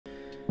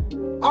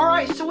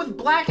Alright, so with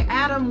Black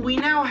Adam, we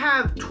now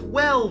have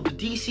 12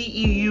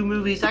 DCEU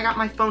movies. I got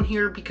my phone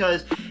here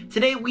because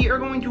today we are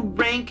going to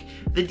rank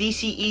the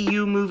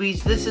DCEU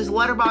movies. This is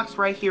Letterboxd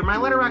right here. My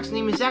Letterboxd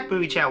name is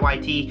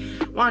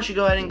ZachMovieChatYT. Why don't you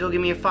go ahead and go give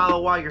me a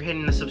follow while you're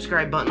hitting the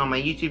subscribe button on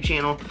my YouTube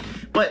channel.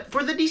 But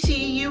for the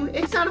DCEU,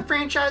 it's not a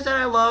franchise that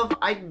I love.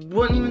 I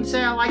wouldn't even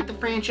say I like the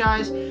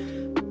franchise,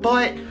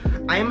 but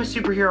I am a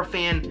superhero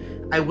fan.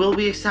 I will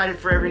be excited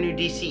for every new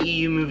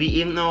DCEU movie,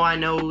 even though I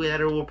know that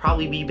it will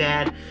probably be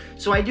bad.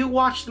 So I do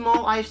watch them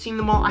all. I've seen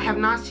them all. I have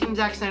not seen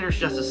Zack Snyder's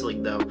Justice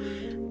League, though.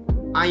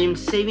 I am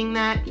saving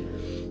that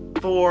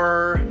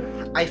for...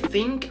 I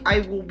think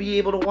I will be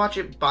able to watch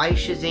it by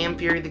Shazam!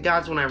 Fury of the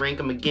Gods when I rank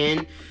them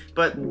again.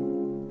 But,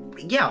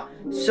 yeah.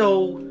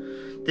 So,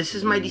 this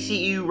is my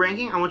DCEU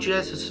ranking. I want you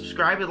guys to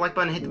subscribe, hit the like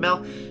button, hit the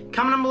bell. Comment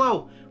down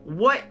below.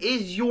 What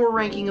is your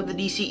ranking of the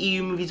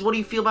DCEU movies? What do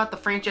you feel about the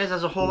franchise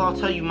as a whole? I'll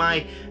tell you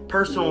my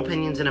personal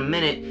opinions in a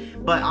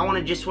minute, but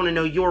I just want to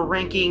know your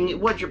ranking,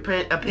 what your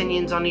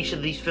opinions on each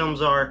of these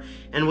films are.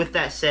 And with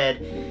that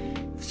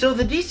said, so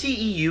the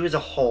DCEU as a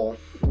whole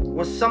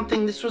was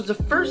something, this was the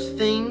first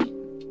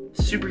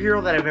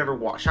superhero that I've ever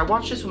watched. I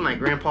watched this with my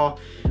grandpa.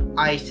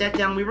 I sat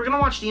down, we were going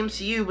to watch the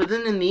MCU, but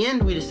then in the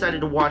end we decided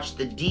to watch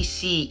the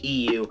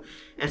DCEU.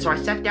 And so I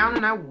sat down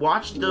and I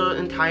watched the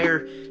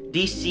entire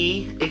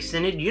DC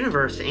Extended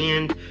Universe,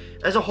 and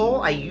as a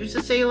whole, I used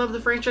to say I love the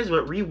franchise,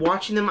 but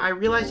rewatching them, I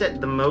realized that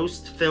the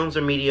most films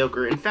are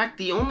mediocre. In fact,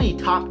 the only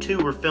top 2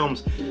 were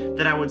films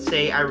that I would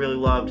say I really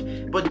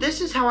loved. But this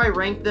is how I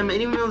rank them,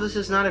 and even though this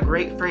is not a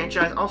great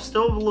franchise, I'll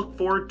still look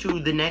forward to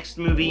the next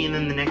movie and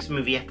then the next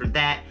movie after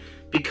that,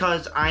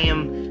 because I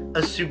am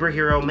a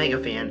superhero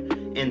mega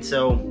fan. And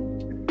so,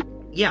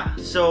 yeah,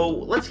 so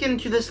let's get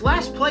into this.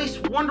 Last place,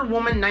 Wonder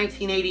Woman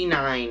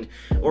 1989,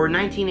 or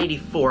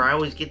 1984. I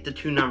always get the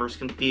two numbers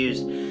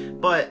confused.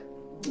 But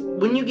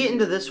when you get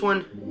into this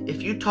one,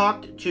 if you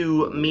talked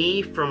to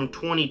me from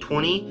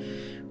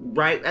 2020,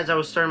 right as I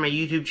was starting my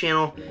YouTube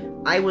channel,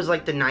 I was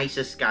like the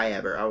nicest guy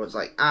ever. I was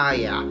like,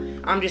 yeah,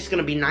 I'm just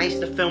gonna be nice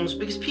to films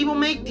because people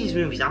make these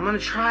movies. I'm gonna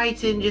try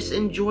to just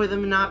enjoy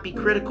them and not be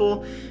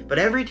critical. But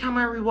every time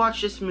I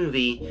rewatch this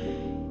movie,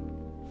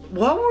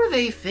 what were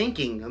they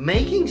thinking?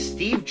 Making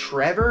Steve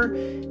Trevor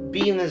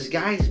be in this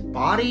guy's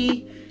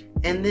body,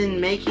 and then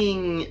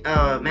making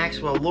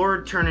Maxwell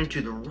Lord turn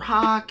into The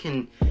Rock,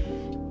 and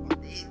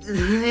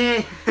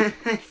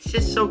it's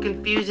just so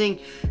confusing.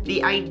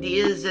 The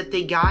ideas that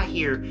they got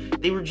here,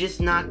 they were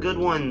just not good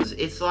ones.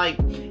 It's like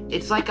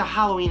a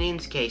Halloween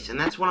Ends case, and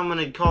that's what I'm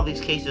gonna call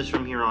these cases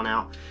from here on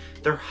out.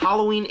 They're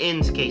Halloween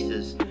Ends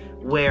cases,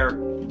 where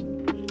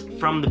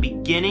from the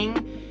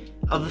beginning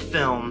of the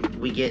film,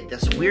 we get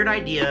this weird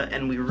idea,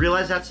 and we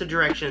realize that's the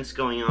direction it's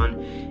going on,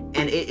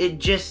 and it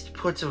just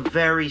puts a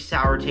very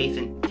sour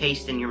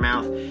taste in your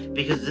mouth,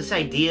 because this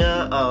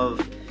idea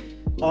of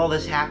all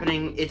this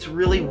happening, it's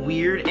really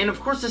weird, and of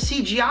course the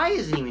CGI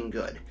isn't even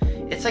good.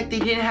 It's like they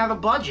didn't have a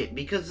budget,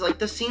 because like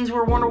the scenes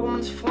where Wonder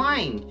Woman's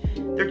flying,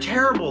 they're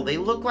terrible. They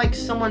look like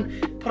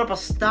someone put up a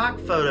stock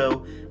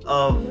photo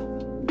of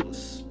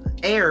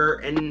air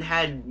and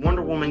had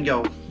Wonder Woman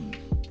go.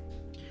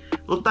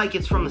 Looked like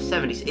it's from the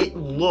 70s. It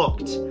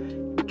looked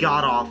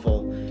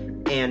god-awful.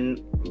 And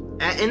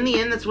in the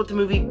end, that's what the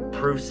movie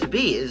proves to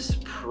be. It's a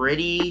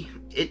pretty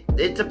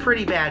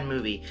bad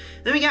movie.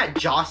 Then we got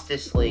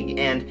Justice League.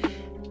 And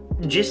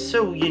just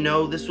so you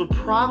know, this would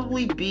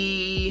probably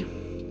be...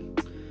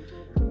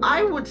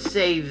 I would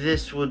say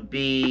this would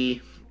be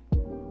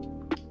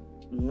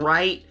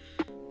right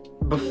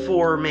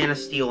before Man of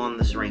Steel on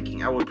this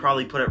ranking. I would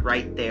probably put it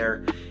right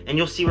there. And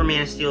you'll see where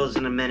Man of Steel is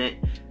in a minute.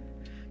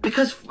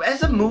 Because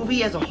as a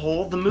movie as a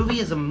whole, the movie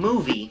is a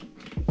movie.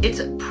 It's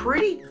a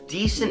pretty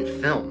decent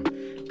film.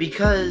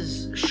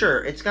 Because,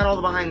 sure, it's got all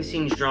the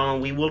behind-the-scenes drama.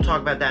 We will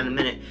talk about that in a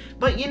minute.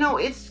 But, you know,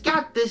 it's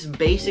got this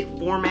basic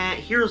format.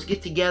 Heroes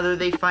get together.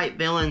 They fight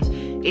villains.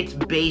 It's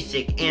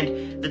basic.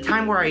 And the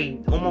time where I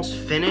almost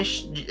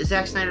finished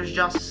Zack Snyder's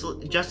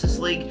Justice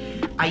League,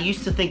 I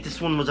used to think this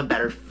one was a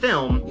better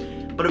film.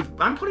 But if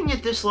I'm putting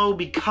it this low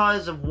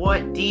because of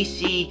what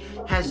DC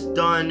has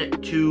done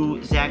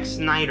to Zack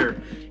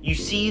Snyder. You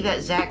see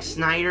that Zack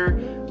Snyder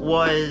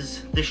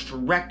was this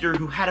director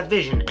who had a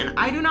vision. And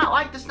I do not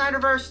like the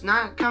Snyderverse.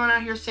 Not coming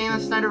out here saying the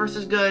Snyderverse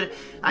is good.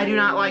 I do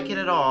not like it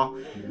at all.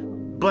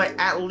 But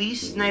at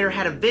least Snyder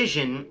had a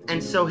vision.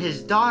 And so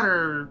his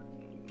daughter,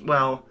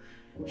 well,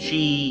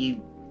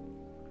 she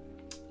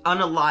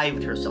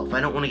unalived herself.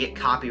 I don't want to get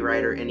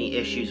copyright or any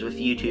issues with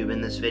YouTube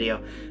in this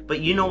video.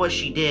 But you know what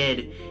she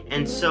did.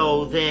 And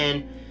so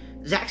then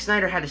Zack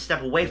Snyder had to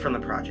step away from the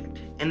project.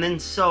 And then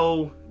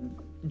so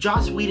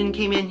Joss Whedon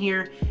came in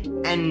here,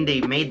 and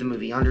they made the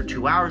movie under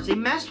 2 hours. They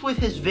messed with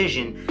his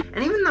vision,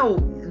 and even though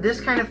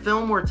this kind of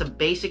film, where it's a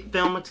basic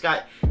film, it's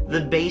got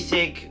the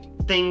basic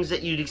things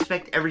that you'd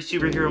expect every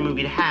superhero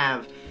movie to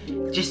have,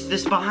 just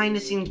this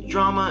behind-the-scenes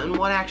drama and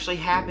what actually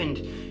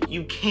happened,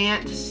 you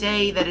can't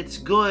say that it's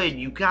good.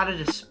 You gotta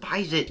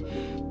despise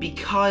it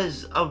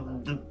because of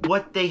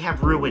what they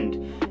have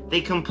ruined. They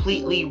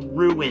completely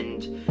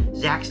ruined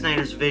Zack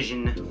Snyder's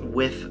vision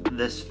with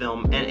this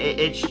film, and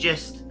it's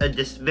just a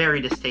very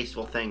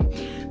distasteful thing.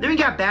 Then we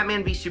got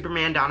Batman v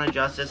Superman: Dawn of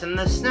Justice, and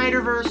the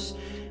Snyderverse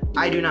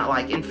I do not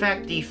like. In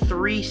fact, the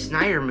 3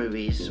 Snyder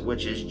movies,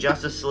 which is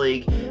Justice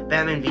League,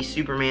 Batman v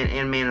Superman,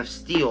 and Man of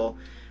Steel,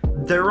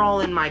 they're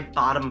all in my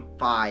bottom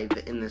 5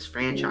 in this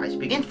franchise.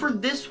 And for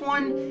this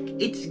one,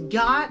 it's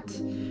got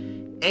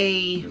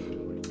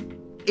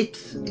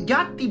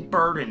the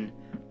burden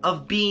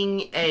of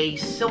being a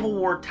Civil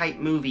War type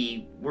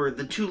movie where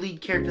the 2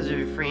 lead characters of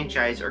your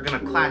franchise are going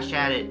to clash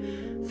at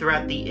it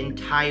throughout the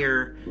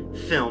entire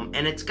film.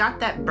 And it's got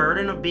that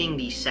burden of being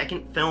the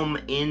second film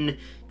in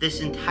this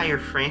entire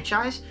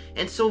franchise.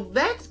 And so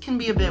that can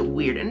be a bit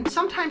weird. And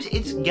sometimes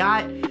it's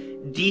got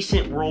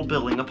decent world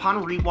building.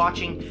 Upon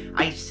rewatching,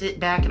 I sit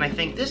back and I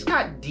think this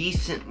got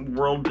decent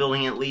world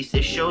building at least.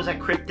 It shows that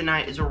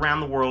Kryptonite is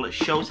around the world. It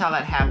shows how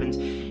that happens.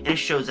 And it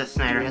shows that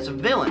Snyder has a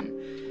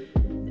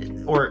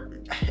villain. Or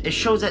it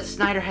shows that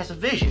Snyder has a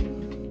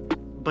vision.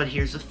 But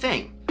here's the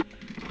thing.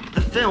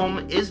 The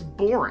film is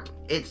boring.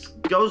 It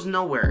goes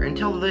nowhere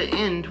until the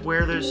end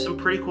where there's some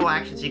pretty cool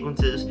action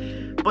sequences.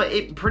 But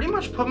it pretty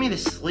much put me to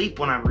sleep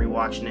when I'm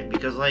rewatching it.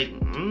 Because like,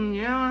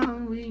 yeah,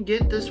 we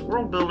get this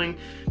world building.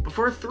 But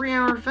for a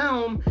 3-hour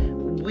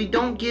film, we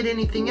don't get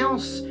anything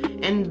else.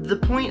 And the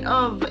point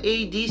of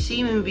a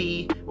DC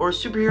movie or a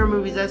superhero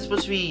movie is that's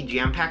supposed to be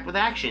jam-packed with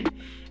action.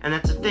 And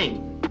that's the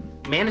thing.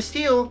 Man of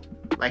Steel,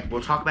 like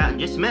we'll talk about in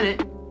just a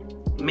minute,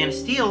 Man of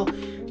Steel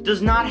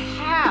does not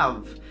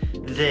have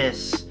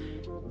this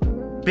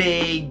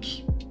big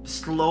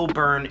slow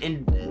burn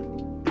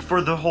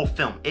for the whole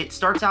film. It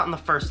starts out in the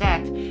first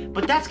act,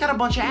 but that's got a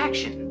bunch of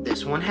action.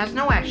 This one has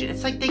no action.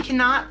 It's like they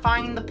cannot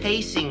find the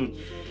pacing.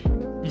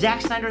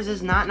 Zack Snyder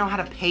does not know how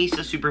to pace a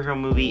superhero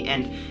movie,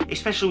 and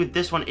especially with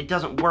this one, it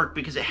doesn't work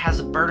because it has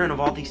a burden of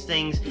all these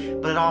things,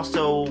 but it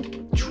also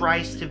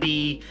tries to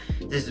be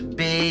this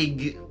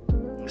big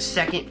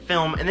second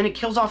film, and then it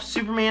kills off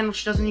Superman,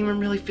 which doesn't even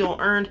really feel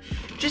earned.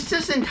 Just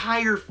this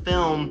entire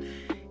film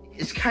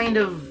is kind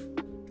of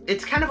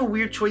a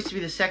weird choice to be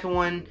the second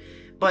one,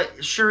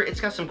 but sure,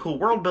 it's got some cool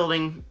world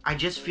building. I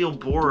just feel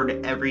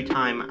bored every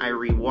time I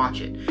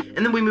rewatch it.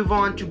 And then we move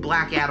on to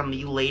Black Adam,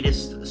 the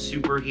latest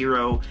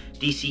superhero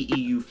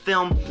DCEU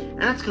film,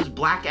 and that's because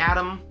Black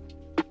Adam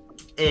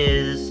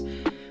is,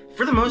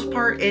 for the most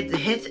part, it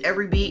hits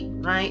every beat,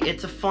 right?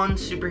 It's a fun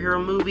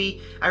superhero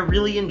movie. I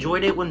really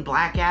enjoyed it when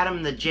Black Adam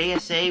and the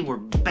JSA were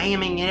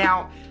bamming it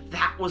out.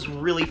 That was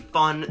really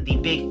fun. The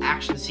big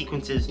action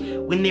sequences,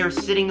 when they were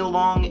sitting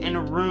along in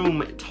a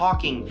room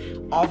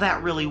talking, all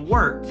that really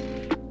worked.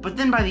 But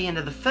then by the end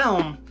of the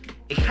film,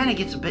 it kind of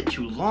gets a bit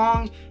too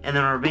long, and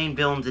then our main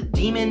villain's a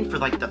demon for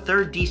like the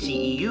 3rd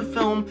DCEU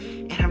film,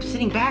 and I'm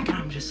sitting back and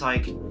I'm just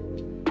like,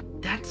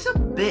 that's a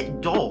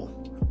bit dull.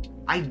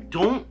 I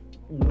don't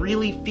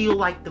really feel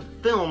like the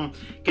film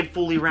can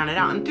fully round it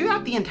out. And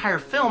throughout the entire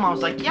film, I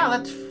was like, yeah,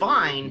 that's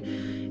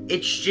fine.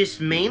 It's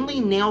just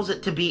mainly nails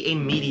it to be a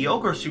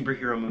mediocre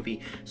superhero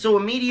movie. So a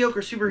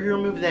mediocre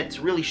superhero movie that's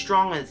really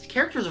strong and its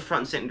characters are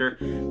front and center,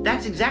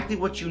 that's exactly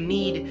what you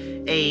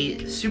need a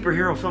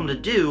superhero film to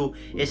do,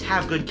 is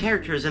have good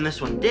characters, and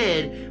this one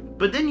did.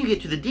 But then you get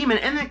to the demon,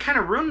 and that kind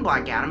of ruined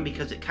Black Adam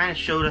because it kind of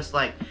showed us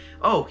like,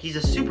 oh, he's a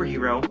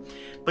superhero,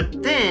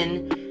 but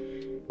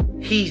then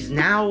he's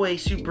now a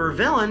super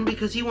villain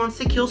because he wants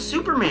to kill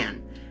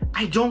Superman.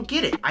 I don't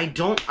get it. I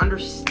don't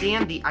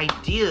understand the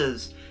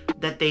ideas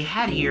that they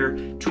had here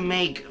to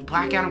make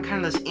Black Adam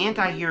kind of this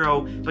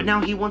anti-hero, but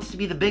now he wants to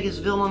be the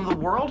biggest villain in the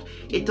world.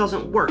 It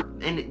doesn't work,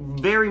 and it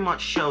very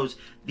much shows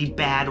the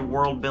bad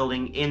world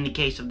building in the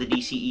case of the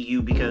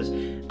DCEU, because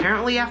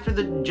apparently after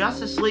the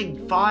Justice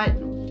League fought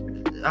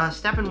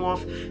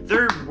Steppenwolf,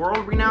 they're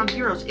world-renowned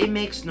heroes. It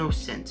makes no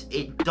sense.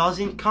 It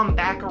doesn't come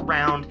back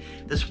around.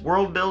 This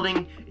world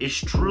building is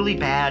truly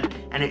bad,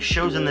 and it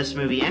shows in this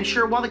movie. And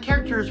sure, while the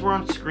characters were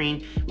on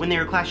screen when they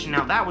were clashing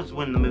out, that was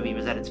when the movie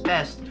was at its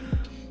best.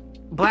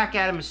 Black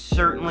Adam is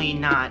certainly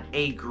not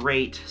a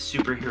great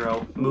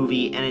superhero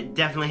movie, and it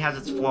definitely has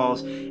its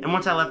flaws. And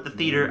once I left the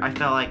theater, I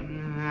felt like,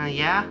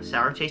 yeah,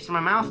 sour taste in my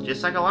mouth,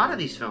 just like a lot of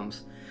these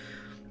films.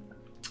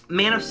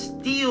 Man of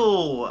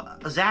Steel,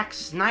 Zack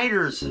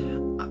Snyder's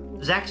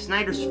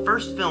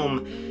first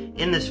film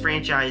in this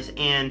franchise,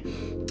 and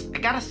I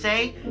gotta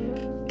say,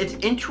 it's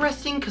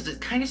interesting because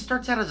it kind of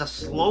starts out as a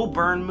slow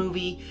burn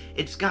movie.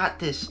 It's got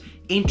this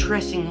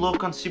interesting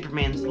look on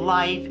Superman's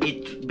life.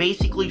 It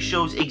basically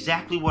shows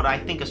exactly what I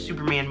think a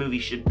Superman movie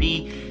should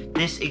be,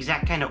 this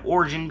exact kind of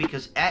origin,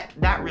 because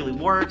that really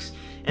works.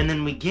 And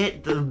then we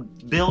get the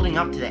building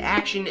up to the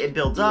action. It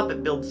builds up,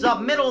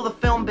 middle of the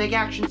film, big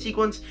action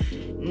sequence,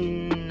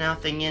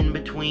 nothing in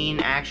between,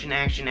 action,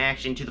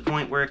 to the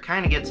point where it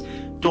kind of gets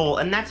dull.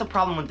 And that's a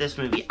problem with this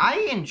movie.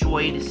 I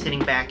enjoyed sitting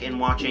back and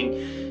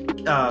watching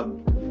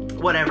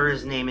whatever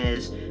his name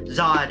is,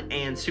 Zod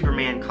and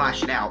Superman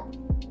clash it out.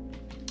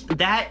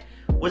 That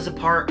was a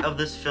part of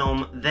this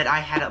film that I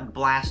had a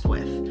blast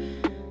with.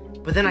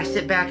 But then I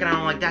sit back and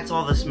I'm like, that's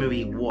all this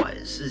movie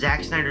was.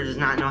 Zack Snyder does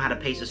not know how to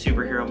pace a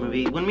superhero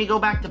movie. When we go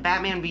back to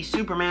Batman v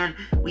Superman,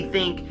 we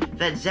think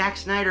that Zack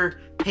Snyder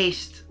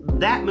paced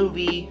that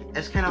movie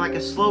as kind of like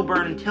a slow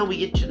burn until we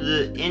get to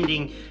the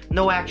ending,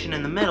 no action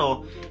in the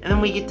middle. And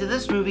then we get to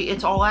this movie,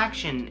 it's all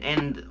action,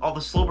 and all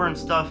the slow burn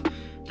stuff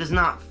does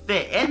not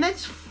fit. And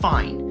that's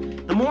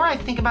fine. The more I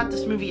think about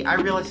this movie, I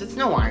realize it's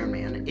no Iron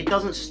Man. It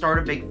doesn't start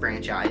a big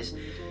franchise.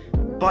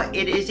 But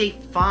it is a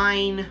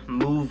fine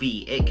movie.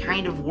 It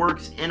kind of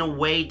works in a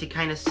way to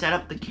kind of set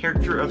up the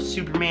character of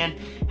Superman,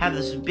 have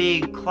this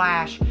big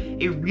clash.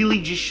 It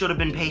really just should have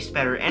been paced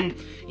better. And,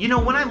 you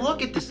know, when I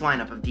look at this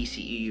lineup of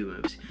DCEU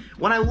movies,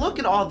 when I look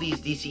at all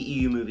these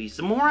DCEU movies,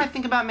 the more I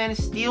think about Man of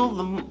Steel,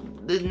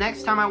 the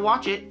next time I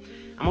watch it,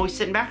 I'm always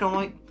sitting back and I'm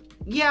like,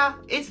 yeah,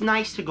 it's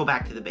nice to go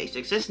back to the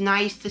basics. It's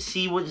nice to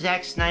see what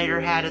Zack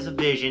Snyder had as a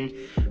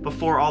vision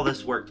before all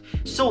this worked.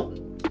 So,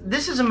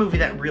 this is a movie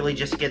that really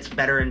just gets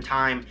better in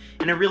time,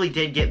 and it really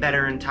did get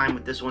better in time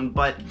with this one,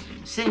 but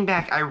sitting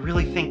back, I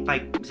really think,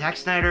 like, Zack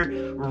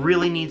Snyder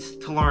really needs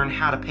to learn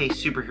how to pace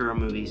superhero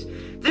movies.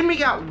 Then we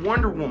got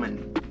Wonder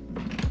Woman,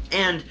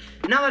 and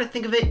now that I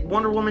think of it,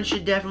 Wonder Woman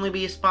should definitely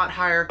be a spot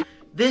higher.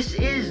 This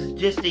is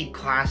just a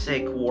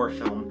classic war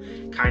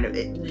film, kind of.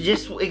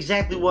 Just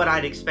exactly what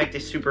I'd expect a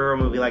superhero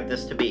movie like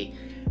this to be.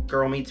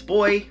 Girl meets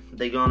boy,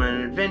 they go on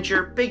an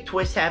adventure, big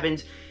twist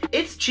happens.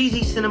 It's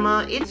cheesy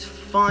cinema, it's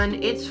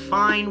fun, it's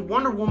fine.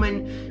 Wonder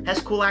Woman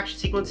has cool action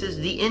sequences.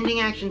 The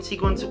ending action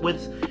sequence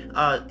with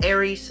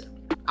Ares,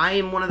 I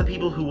am one of the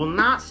people who will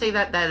not say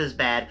that that is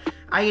bad.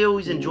 I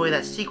always enjoy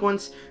that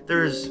sequence.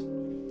 There's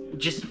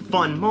just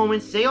fun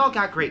moments. They all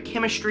got great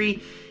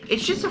chemistry.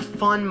 It's just a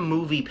fun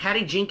movie.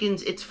 Patty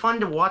Jenkins, it's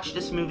fun to watch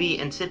this movie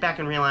and sit back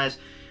and realize,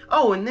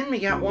 oh, and then we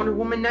got Wonder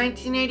Woman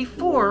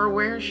 1984,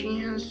 where she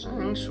has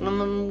sex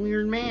with a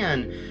weird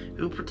man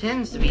who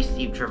pretends to be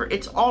Steve Trevor.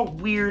 It's all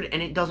weird,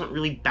 and it doesn't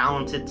really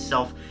balance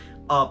itself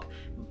up.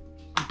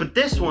 But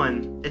this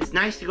one, it's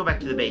nice to go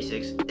back to the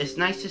basics. It's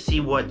nice to see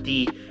what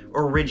the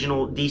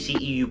original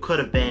DCEU could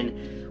have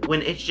been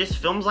when it's just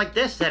films like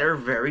this that are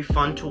very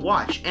fun to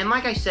watch. And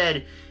like I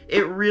said,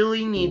 it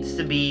really needs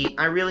to be,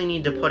 I really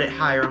need to put it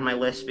higher on my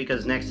list,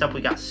 because next up we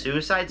got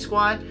Suicide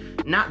Squad.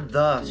 Not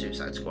the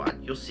Suicide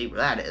Squad, you'll see where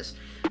that is,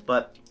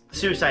 but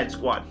Suicide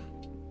Squad.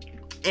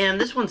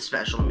 And this one's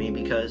special to me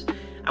because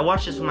I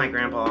watched this with my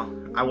grandpa.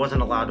 I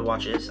wasn't allowed to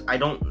watch this.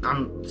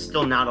 I'm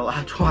still not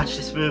allowed to watch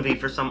this movie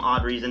for some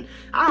odd reason.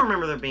 I don't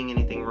remember there being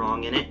anything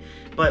wrong in it,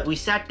 but we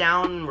sat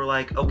down and we're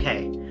like,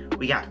 okay,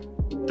 we got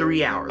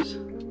 3 hours.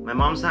 My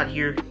mom's not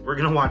here, we're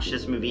gonna watch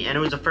this movie. And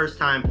it was the first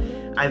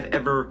time I've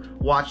ever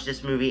watched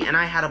this movie, and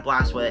I had a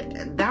blast with it.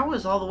 And that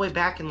was all the way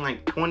back in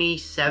like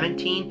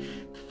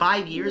 2017,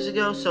 5 years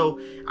ago,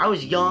 so I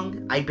was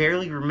young, I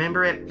barely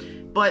remember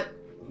it. But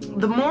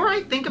the more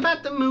I think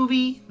about the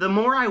movie, the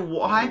more I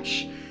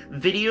watch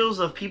videos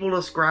of people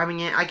describing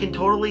it, I can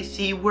totally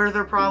see where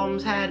their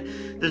problems had.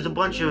 There's a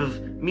bunch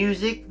of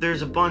music,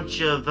 there's a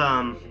bunch of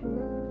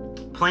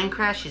plane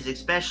crashes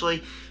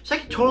especially, so I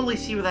can totally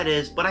see where that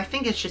is. But I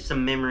think it's just a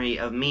memory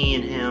of me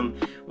and him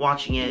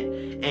watching it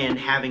and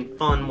having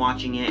fun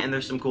watching it, and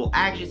there's some cool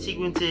action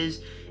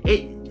sequences.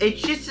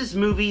 It's just this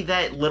movie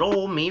that little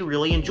old me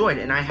really enjoyed,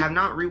 and I have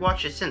not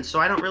rewatched it since, so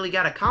I don't really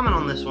got a comment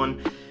on this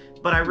one,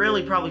 but I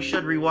really probably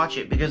should rewatch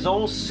it, because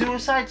old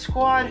Suicide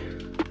Squad,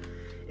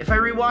 if I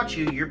rewatch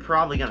you, you're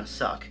probably gonna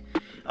suck.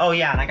 Oh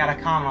yeah, and I got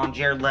a comment on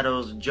Jared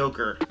Leto's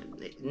Joker.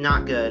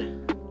 Not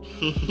good.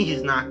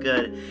 He's not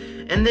good.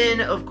 And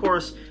then, of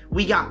course,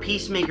 we got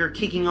Peacemaker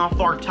kicking off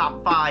our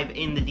top 5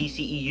 in the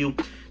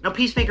DCEU. Now,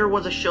 Peacemaker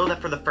was a show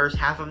that for the first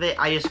half of it,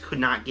 I just could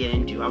not get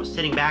into. I was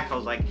sitting back, I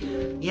was like,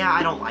 yeah,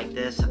 I don't like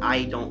this.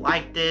 I don't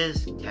like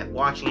this. Kept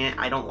watching it.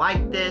 I don't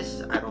like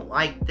this. I don't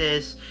like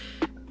this.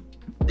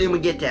 Then we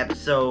get to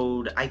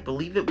episode, I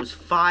believe it was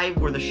 5,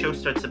 where the show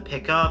starts to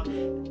pick up.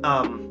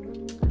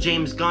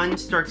 James Gunn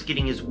starts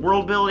getting his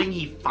world building.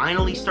 He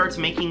finally starts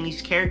making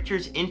these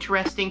characters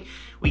interesting.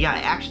 We got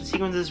action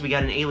sequences, we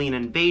got an alien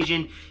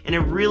invasion, and it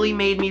really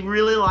made me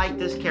really like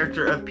this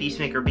character of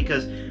Peacemaker,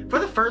 because for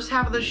the first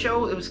half of the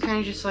show, it was kind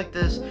of just like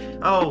this,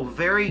 oh,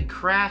 very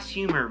crass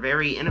humor,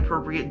 very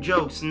inappropriate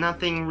jokes,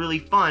 nothing really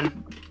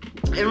fun.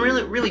 It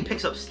really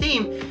picks up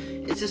steam.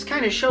 It's this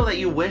kind of show that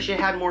you wish it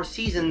had more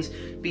seasons,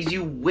 because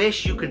you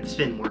wish you could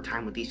spend more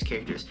time with these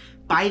characters.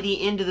 By the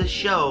end of the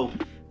show,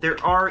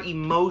 there are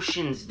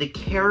emotions. The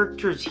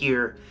characters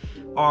here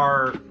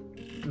are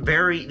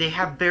they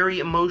have very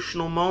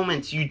emotional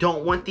moments. You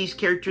don't want these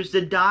characters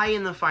to die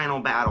in the final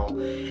battle.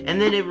 And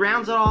then it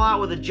rounds it all out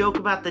with a joke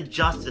about the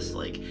Justice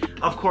League.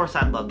 Of course,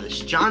 I love this.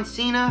 John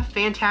Cena,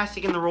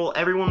 fantastic in the role.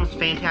 Everyone was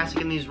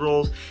fantastic in these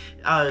roles.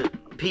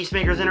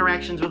 Peacemaker's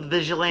interactions with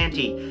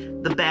Vigilante,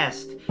 the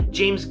best.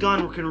 James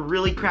Gunn can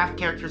really craft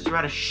characters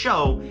throughout a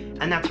show,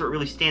 and that's what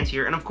really stands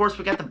here. And of course,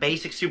 we got the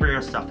basic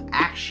superhero stuff.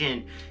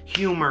 Action,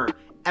 humor,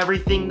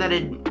 everything that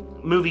a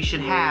movie should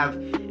have.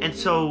 And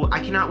so I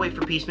cannot wait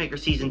for Peacemaker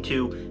Season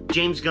 2.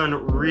 James Gunn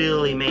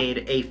really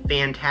made a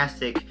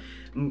fantastic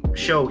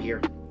show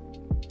here.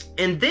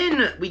 And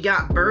then we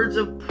got Birds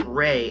of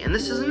Prey, and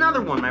this is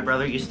another one. My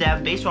brother used to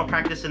have baseball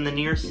practice in the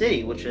near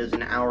city, which is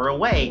an hour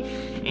away,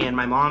 and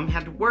my mom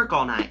had to work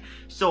all night.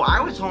 So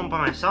I was home by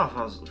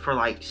myself for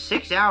like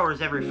 6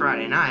 hours every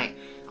Friday night.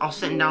 I was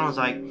sitting down, I was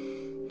like,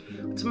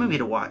 what's a movie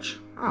to watch?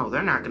 Oh,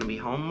 they're not going to be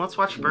home. Let's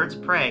watch Birds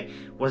of Prey.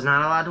 Was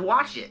not allowed to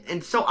watch it.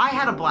 And so I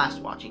had a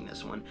blast watching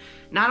this one.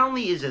 Not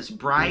only is this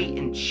bright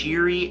and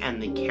cheery,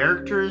 and the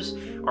characters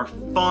are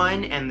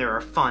fun, and there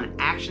are fun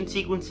action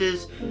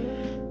sequences,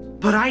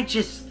 but I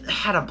just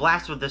had a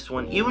blast with this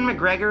one. Ewan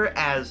McGregor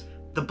as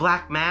the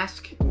Black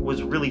Mask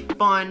was really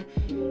fun.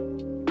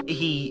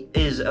 He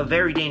is a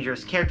very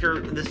dangerous character.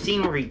 The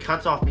scene where he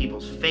cuts off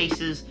people's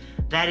faces,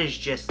 that is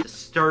just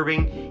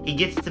disturbing. He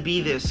gets to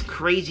be this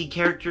crazy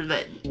character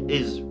that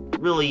is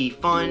really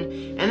fun.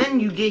 And then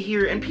you get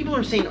here, and people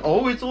are saying,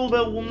 oh, it's all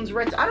about women's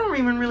rights. I don't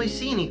even really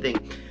see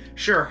anything.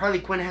 Sure, Harley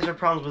Quinn has her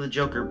problems with the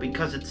Joker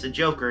because it's the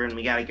Joker and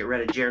we gotta get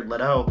rid of Jared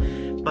Leto.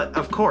 But,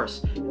 of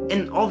course,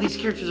 and all these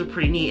characters are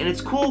pretty neat. And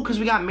it's cool because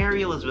we got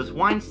Mary Elizabeth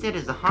Winstead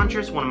as the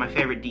Huntress, one of my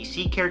favorite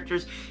DC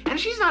characters. And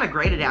she's not a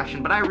great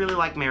adaptation, but I really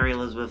like Mary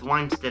Elizabeth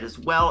Winstead as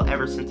well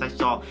ever since I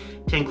saw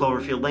 10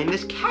 Cloverfield Lane.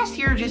 This cast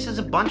here just is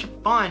a bunch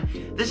of fun.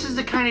 This is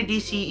the kind of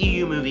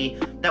DCEU movie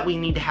that we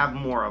need to have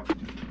more of,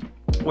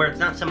 where it's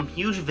not some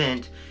huge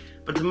event,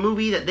 but it's a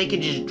movie that they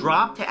could just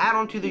drop to add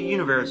onto their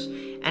universe,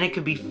 and it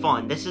could be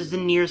fun. This is the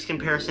nearest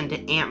comparison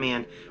to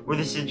Ant-Man, where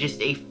this is just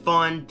a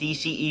fun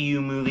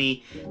DCEU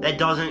movie that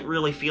doesn't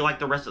really feel like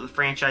the rest of the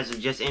franchise is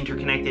just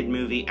interconnected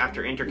movie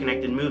after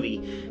interconnected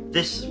movie.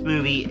 This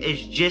movie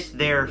is just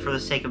there for the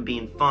sake of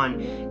being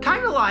fun.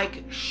 Kind of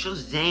like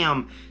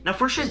Shazam. Now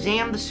for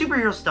Shazam, the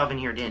superhero stuff in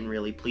here didn't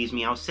really please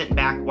me. I was sitting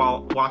back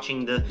while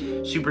watching the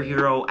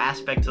superhero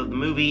aspects of the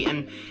movie,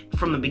 and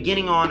from the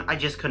beginning on, I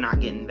just could not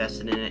get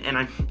invested in it.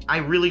 And I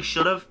really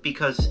should have,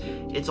 because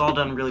it's all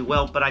done really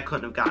well, but I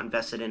couldn't have got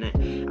invested in it.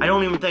 I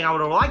don't even think I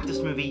would have liked this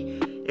movie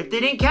if they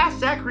didn't cast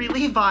Zachary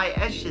Levi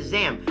as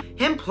Shazam.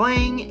 Him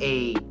playing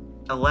a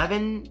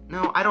 11,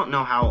 no, I don't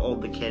know how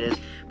old the kid is,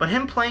 but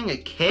him playing a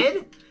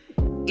kid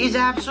is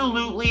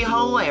absolutely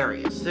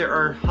hilarious. There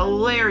are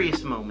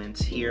hilarious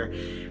moments here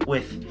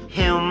with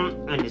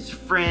him and his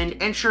friend,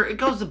 and sure, it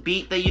goes the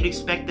beat that you'd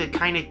expect the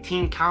kind of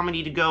teen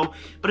comedy to go,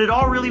 but it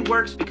all really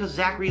works because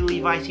Zachary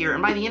Levi's here,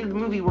 and by the end of the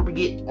movie where we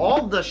get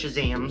all the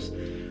Shazams,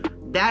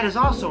 that is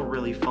also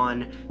really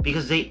fun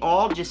because they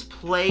all just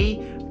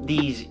play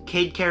these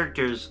kid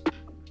characters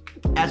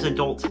as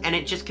adults, and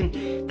it just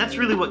that's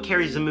really what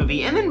carries the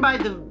movie. And then by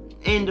the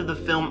end of the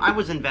film, I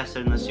was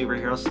invested in the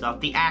superhero stuff.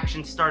 The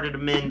action started to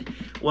mend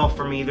well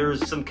for me. There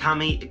was some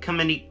comedic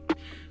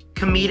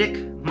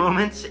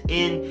moments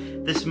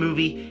in this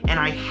movie, and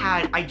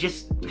I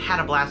just had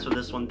a blast with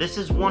this one. This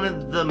is one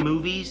of the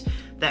movies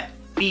that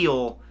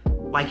feel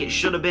like it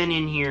should have been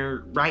in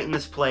here, right in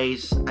this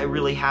place. I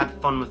really had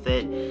fun with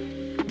it.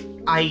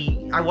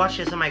 I watched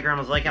this at my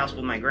grandma's lake house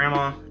with my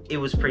grandma. It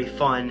was pretty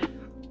fun,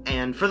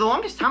 and for the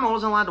longest time I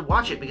wasn't allowed to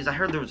watch it because I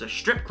heard there was a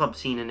strip club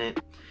scene in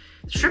it.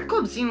 The strip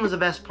club scene was the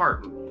best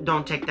part.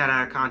 Don't take that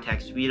out of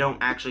context. You don't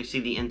actually see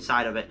the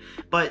inside of it.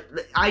 But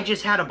I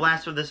just had a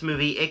blast with this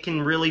movie. It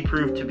can really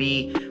prove to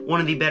be one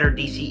of the better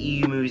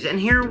DCEU movies. And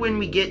here, when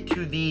we get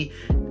to the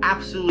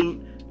absolute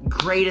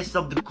greatest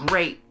of the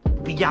great,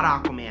 we got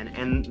Aquaman.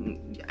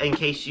 And in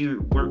case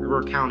you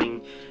were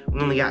counting,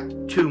 we only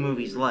got 2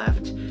 movies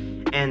left.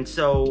 And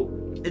so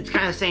it's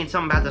kind of saying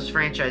something about this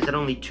franchise that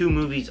only 2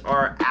 movies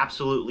are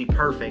absolutely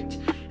perfect.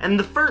 And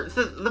the first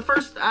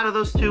out of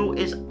those 2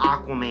 is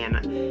Aquaman.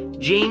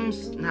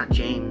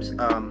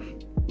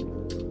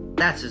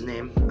 That's his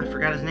name. I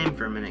forgot his name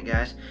for a minute,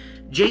 guys.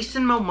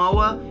 Jason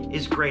Momoa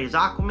is great as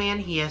Aquaman.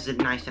 He has a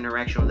nice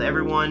interaction with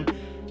everyone.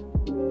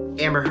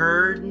 Amber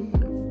Heard.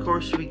 Of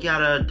course, we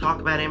gotta talk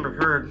about Amber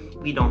Heard.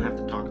 We don't have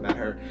to talk about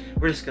her.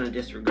 We're just gonna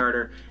disregard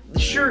her.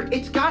 Sure,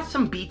 it's got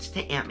some beats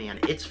to Ant-Man.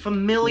 It's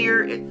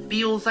familiar. It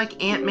feels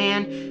like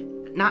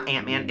Ant-Man. Not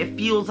Ant-Man. It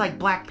feels like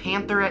Black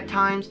Panther at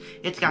times.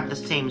 It's got the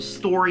same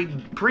story.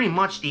 Pretty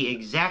much the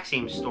exact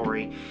same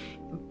story.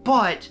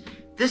 But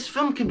this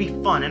film can be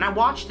fun. And I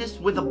watched this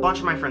with a bunch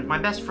of my friends. My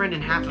best friend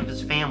and half of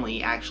his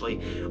family,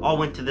 actually, all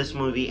went to this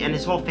movie. And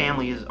his whole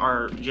family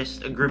are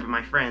just a group of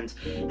my friends.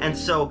 And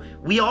so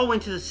we all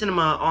went to the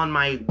cinema on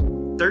my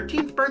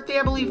 13th birthday,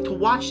 I believe, to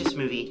watch this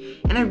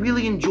movie, and I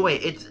really enjoy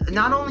it. It's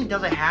not only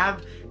does it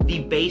have the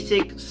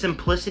basic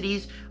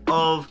simplicities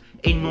of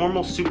a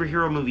normal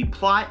superhero movie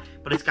plot,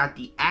 but it's got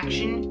the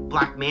action.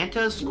 Black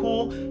Manta is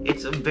cool.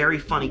 It's a very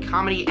funny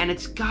comedy, and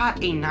it's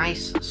got a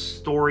nice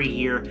story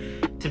here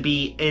to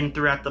be in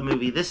throughout the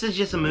movie. This is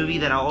just a movie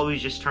that I'll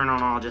always just turn on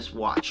and I'll just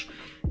watch.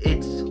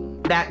 It's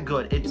that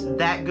good. It's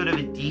that good of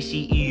a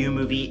DCEU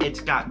movie. It's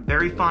got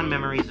very fond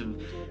memories of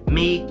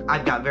me.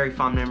 I've got very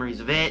fond memories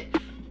of it.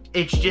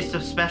 It's just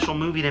a special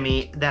movie to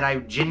me that I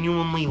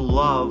genuinely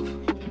love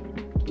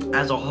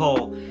as a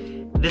whole.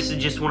 This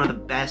is just one of the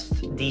best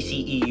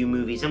DCEU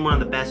movies and one of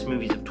the best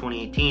movies of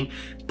 2018.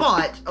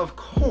 But, of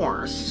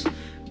course,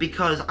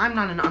 because I'm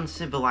not an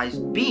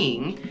uncivilized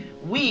being,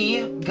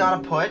 we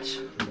gotta put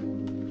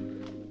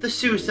the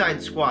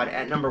Suicide Squad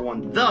at number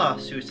 1. The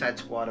Suicide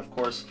Squad, of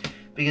course.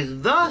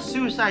 Because The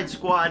Suicide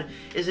Squad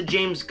is a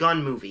James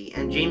Gunn movie,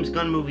 and James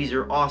Gunn movies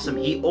are awesome.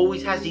 He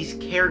always has these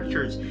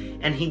characters,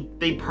 and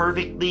they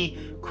perfectly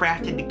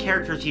crafted the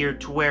characters here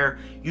to where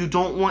you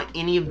don't want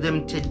any of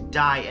them to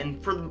die.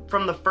 And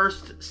from the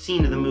first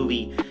scene of the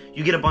movie,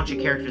 you get a bunch of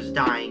characters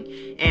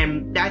dying,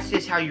 and that's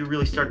just how you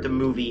really start the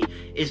movie,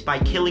 is by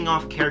killing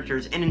off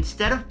characters. And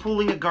instead of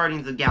pulling a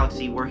Guardians of the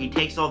Galaxy where he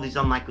takes all these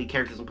unlikely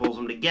characters and pulls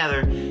them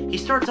together, he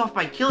starts off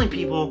by killing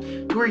people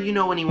to where you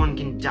know anyone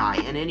can die,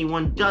 and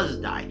anyone does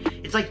die.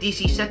 It's like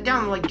DC sat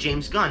down and like,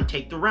 James Gunn,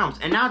 take the realms.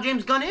 And now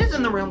James Gunn is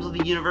in the realms of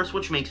the universe,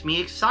 which makes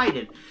me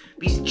excited.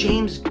 Because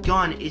James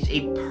Gunn is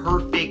a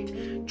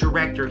perfect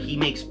director. He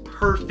makes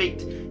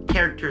perfect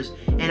characters,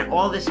 and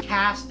all this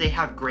cast, they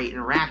have great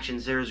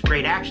interactions. There's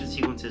great action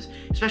sequences,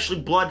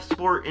 especially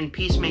Bloodsport and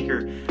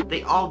Peacemaker.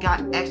 They all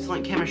got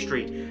excellent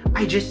chemistry.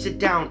 I just sit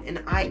down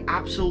and I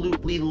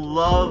absolutely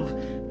love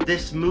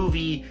this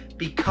movie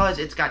because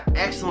it's got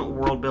excellent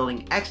world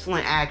building,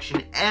 excellent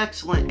action,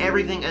 excellent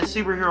everything a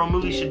superhero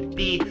movie should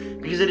be,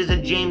 because it is a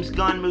James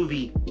Gunn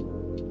movie.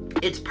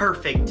 It's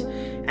perfect,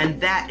 and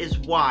that is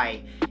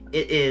why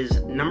it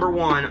is number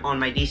 1 on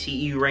my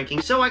DCEU ranking.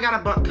 So I got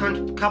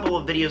a couple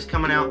of videos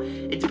coming out.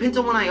 It depends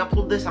on when I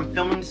upload this. I'm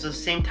filming this at the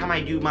same time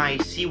I do my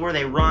See Where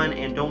They Run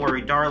and Don't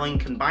Worry Darling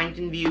combined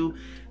review.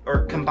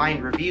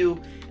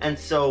 And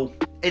so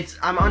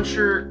I'm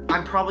unsure.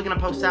 I'm probably gonna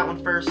post that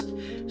one first.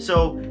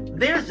 So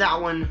there's that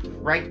one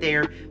right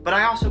there. But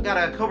I also got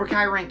a Cobra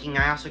Kai ranking.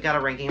 I also got a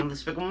ranking of the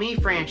Despicable Me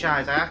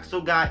franchise. I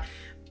also got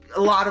a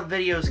lot of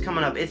videos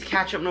coming up. It's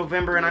catch up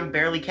November and I'm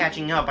barely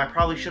catching up. I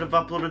probably should have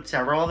uploaded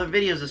several other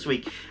videos this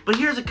week. But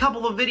here's a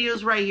couple of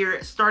videos right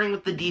here, starting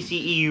with the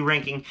DCEU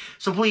ranking.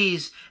 So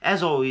please,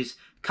 as always,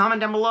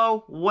 comment down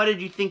below, what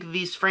did you think of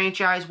these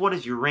franchise? What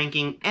is your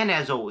ranking? And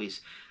as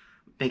always,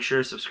 make sure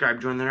to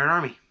subscribe, join the Nerd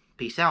Army.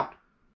 Peace out.